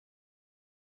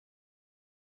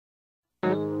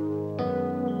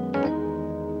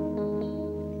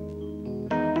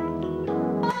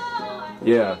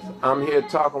Yes, I'm here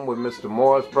talking with Mr.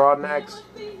 Morris Broadnax.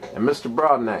 And Mr.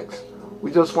 Broadnax,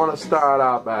 we just want to start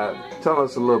out by telling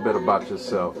us a little bit about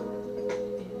yourself.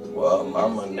 Well,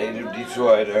 I'm a native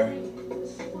Detroiter.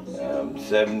 I'm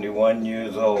 71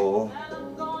 years old.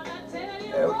 I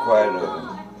have quite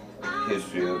a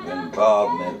history of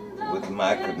involvement with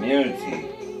my community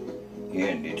here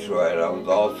in Detroit. I was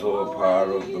also a part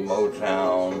of the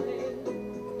Motown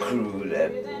crew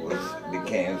that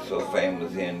became so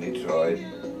famous here in Detroit.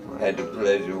 Had the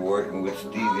pleasure of working with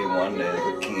Stevie Wonder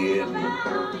as a kid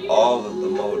and all of the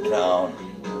Motown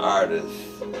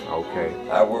artists. Okay.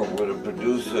 I worked with a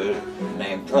producer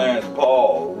named Clarence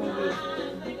Paul, who was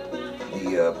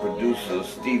the producer of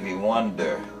Stevie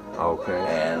Wonder. Okay.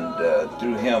 And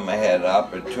through him I had an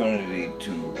opportunity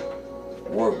to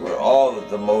work with all of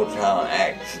the Motown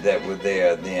acts that were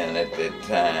there then at that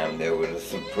time. There were the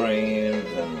Supremes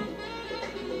and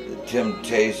the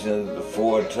Temptations, the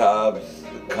Four Tops,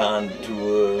 the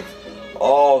Contours,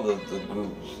 all of the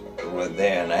groups were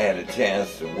there, and I had a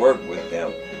chance to work with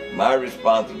them. My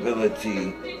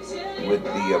responsibility with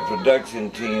the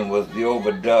production team was the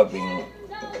overdubbing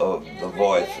of the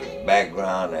voices,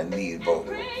 background and lead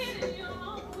vocals.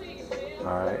 All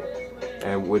right.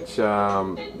 And which,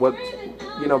 what,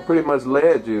 pretty much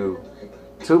led you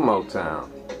to Motown?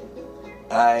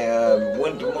 I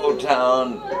went to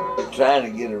Motown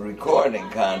trying to get a recording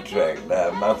contract.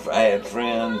 I had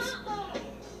friends,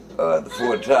 the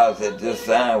Four Tops had just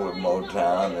signed with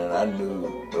Motown, and I knew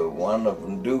one of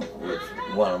them, Duke, was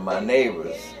one of my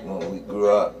neighbors when we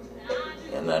grew up.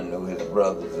 And I knew his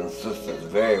brothers and sisters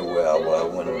very well. Well,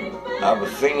 when I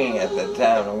was singing at that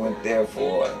time, I went there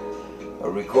for a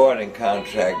recording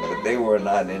contract, but they were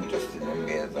not interested in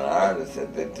me as an artist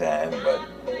at that time. But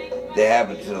they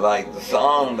happened to like the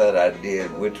song that I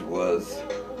did, which was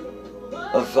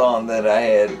a song that I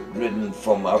had written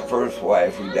for my first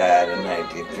wife who died in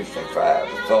 1955,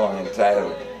 a song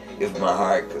entitled If My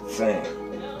Heart Could Sing.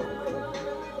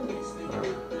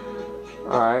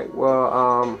 All right, well,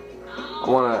 I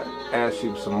want to ask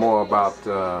you some more about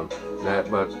that,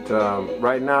 but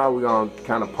right now we're going to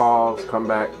kind of pause, come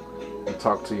back, and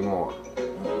talk to you more.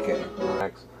 Okay.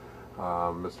 Next,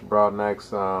 Mr.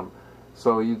 Broadnax,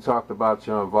 so you talked about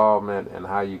your involvement and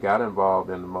how you got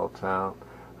involved in the Motown.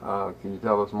 Can you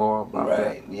tell us more about that?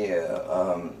 Right,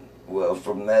 yeah. Well,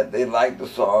 from that, they liked the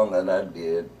song that I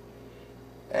did,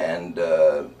 and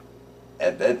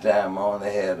at that time I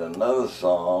only had another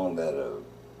song that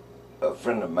a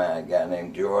friend of mine, a guy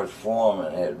named George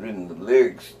Foreman, had written the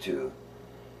lyrics to,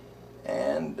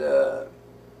 and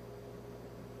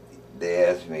they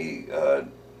asked me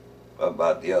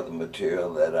about the other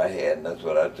material that I had, and that's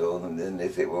what I told them. Then they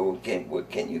said, well, what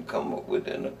can you come up with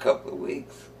in a couple of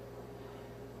weeks?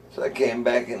 So I came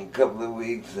back in a couple of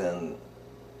weeks, and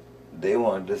they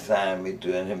wanted to sign me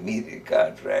to an immediate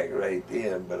contract right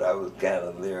there, but I was kind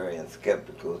of leery and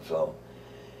skeptical, so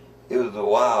it was a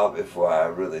while before I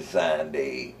really signed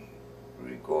a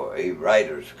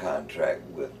writer's contract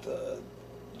with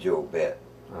Joe Bett.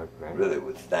 Okay. Really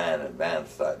with Stein and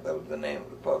Vanstock. That was the name of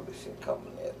the publishing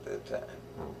company at that time.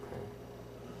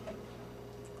 Okay.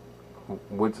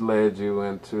 Which led you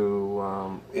into...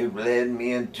 It led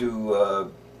me into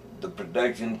the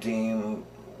production team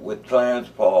with Clarence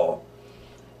Paul.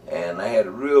 And I had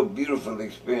a real beautiful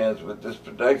experience with this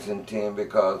production team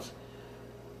because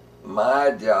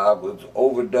my job was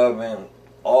overdubbing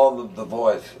all of the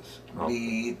voices,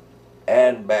 lead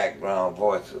and background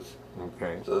voices.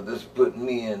 Okay. So this put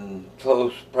me in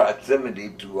close proximity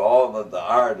to all of the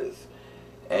artists,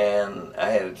 and I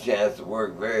had a chance to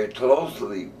work very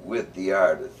closely with the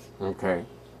artists. Okay.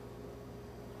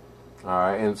 All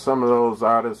right, and some of those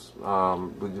artists,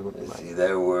 would you... Let's see,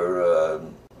 there were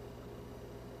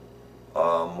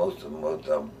most of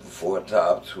them, Four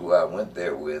Tops, who I went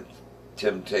there with,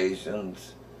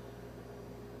 Temptations,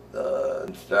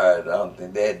 started, I don't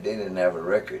think, they didn't have a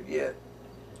record yet.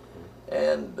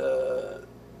 And the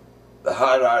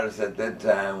hot artist at that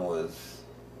time was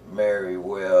Mary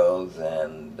Wells,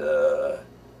 and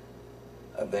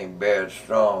I think Barrett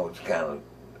Strong was kind of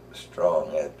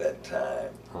strong at that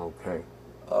time. Okay.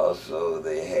 Also,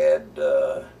 they had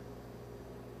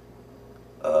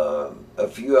a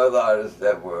few other artists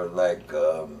that were like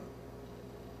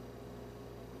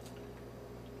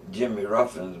Jimmy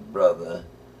Ruffin's brother.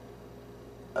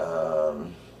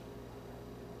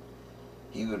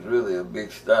 He was really a big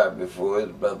star before his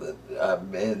brother.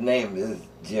 His name is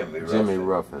Jimmy Ruffin. Jimmy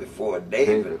Ruffin. Before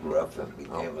David Ruffin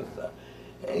became a star.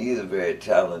 And he's a very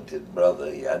talented brother.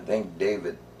 I think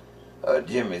David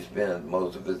Jimmy spends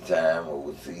most of his time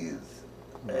overseas,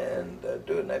 and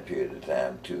during that period of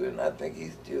time too, and I think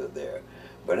he's still there.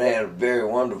 But I had a very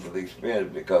wonderful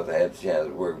experience because I had a chance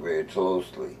to work very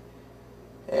closely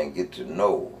and get to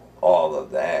know all of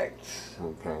the acts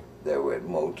that were at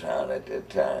Motown at that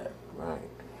time. Right.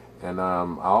 And I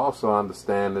also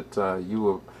understand that you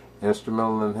were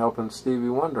instrumental in helping Stevie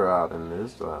Wonder out in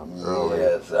his early...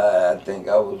 Yes, I think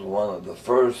I was one of the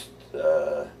first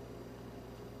to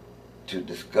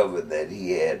discover that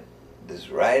he had this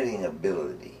writing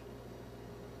ability.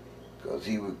 Because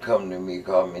he would come to me,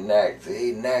 call me Nax, say,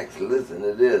 "Hey Nax, listen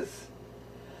to this."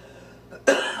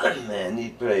 And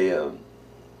he'd play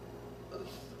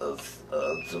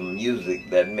some music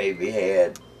that maybe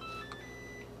had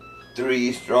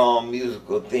 3 strong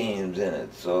musical themes in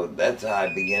it. So that's how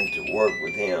I began to work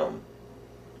with him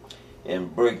in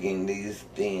breaking these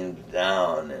themes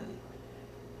down, and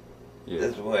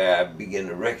that's where I began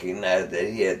to recognize that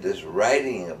he had this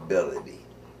writing ability.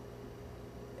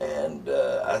 And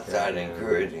I started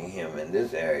encouraging him in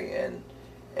this area,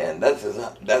 and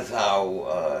that's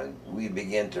how we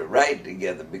began to write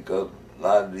together, because a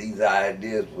lot of these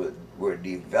ideas were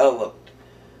developed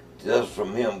just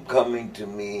from him coming to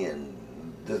me, and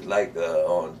just like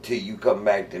on Till You Come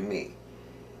Back to Me.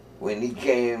 When he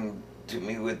came to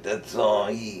me with that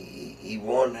song, he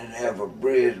wanted to have a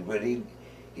bridge, but he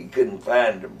couldn't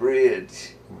find the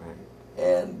bridge.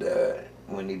 And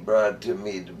when he brought to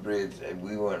me the bridge,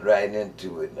 we went right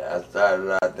into it. I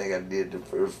started, I think I did the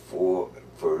first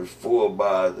four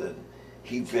bars, and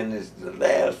he finished the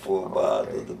last 4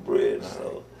 bars of the bridge.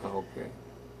 So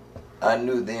I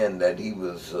knew then that he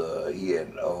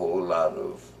had a whole lot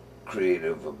of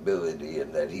creative ability,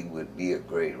 and that he would be a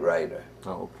great writer.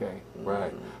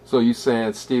 Right. So you're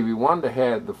saying Stevie Wonder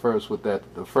had the first with that.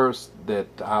 The first that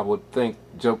I would think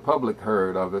Joe Public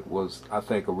heard of it was, I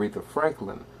think, Aretha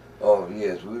Franklin. Oh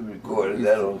yes, we recorded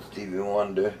that on Stevie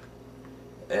Wonder,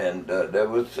 and there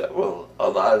was several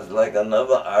others. Like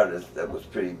another artist that was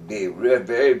pretty big,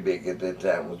 very big at that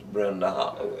time, was Brenda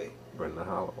Holloway. Brenda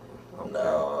Holloway.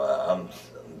 Now I'm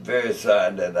very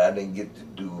sorry that I didn't get to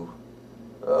do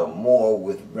more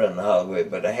with Brenda Holloway,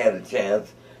 but I had a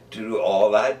chance to do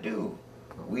All I Do.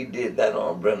 We did that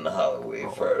on Brenda Holloway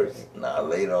first. Now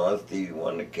later on, Stevie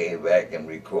Wonder came back and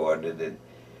recorded it,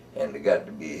 and it got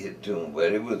to be a hit tune.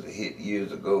 But it was a hit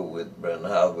years ago with Brenda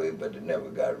Holloway, but it never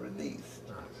got released.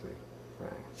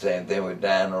 Same thing with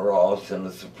Diana Ross and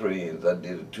the Supremes. I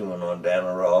did a tune on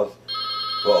Diana Ross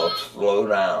called Slow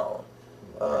Down.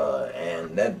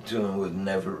 And that tune was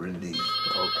never released.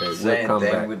 Same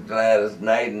thing with Gladys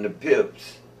Knight and the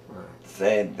Pips.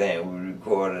 Same thing, we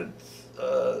recorded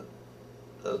a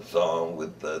song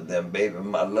with them, Baby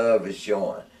My Love Is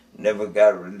Showing. Never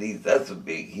got released. That's a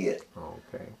big hit.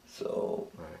 So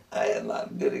I had a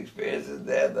lot of good experiences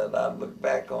there that I look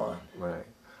back on.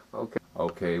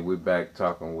 Okay, we're back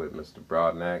talking with Mr.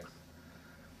 Broadnax,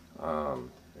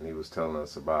 and he was telling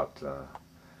us about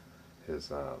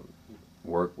his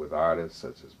work with artists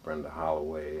such as Brenda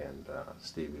Holloway and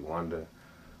Stevie Wonder.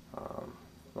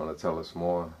 Want to tell us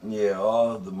more? Yeah,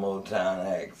 all the Motown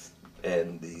acts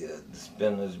and the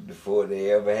Spinners, before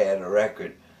they ever had a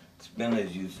record,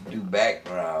 Spinners used to do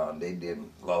background. They did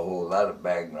a whole lot of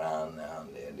background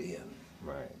down there then.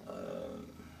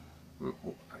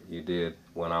 You did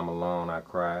When I'm Alone, I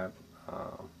Cried,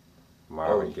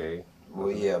 Marvin Gaye.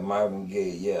 Well, yeah, Marvin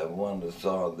Gaye, one of the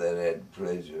songs that I had the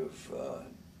pleasure of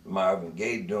Marvin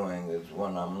Gaye doing is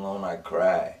When I'm Alone, I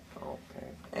Cry.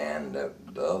 And the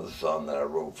other song that I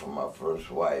wrote for my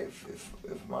first wife,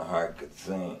 If My Heart Could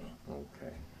Sing.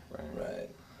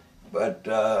 But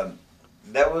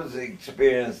that was the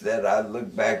experience that I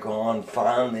look back on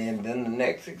fondly. And then the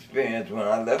next experience, when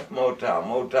I left Motown.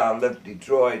 Motown left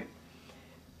Detroit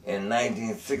in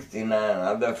 1969.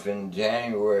 I left in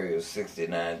January of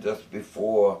 '69, just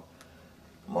before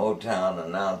Motown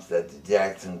announced that the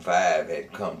Jackson 5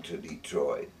 had come to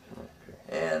Detroit.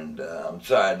 And I'm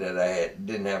sorry that I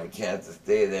didn't have a chance to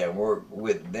stay there and work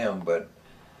with them, but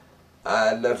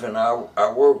I left and I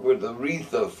worked with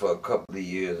Aretha for a couple of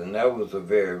years, and that was a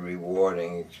very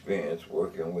rewarding experience,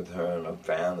 working with her and her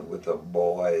family, with her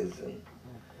boys. And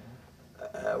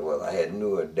well, I had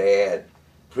knew her dad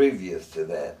previous to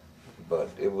that, but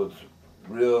it was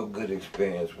real good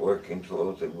experience working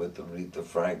closely with Aretha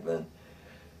Franklin.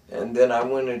 And then I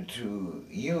went into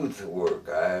youth work.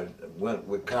 I went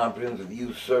with Comprehensive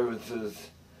Youth Services.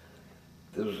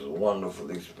 This was a wonderful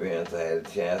experience. I had a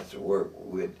chance to work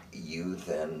with youth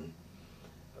and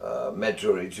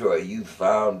Metro Detroit Youth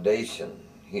Foundation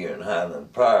here in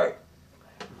Highland Park.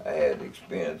 I had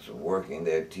experience of working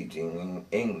there, teaching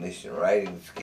English and writing skills.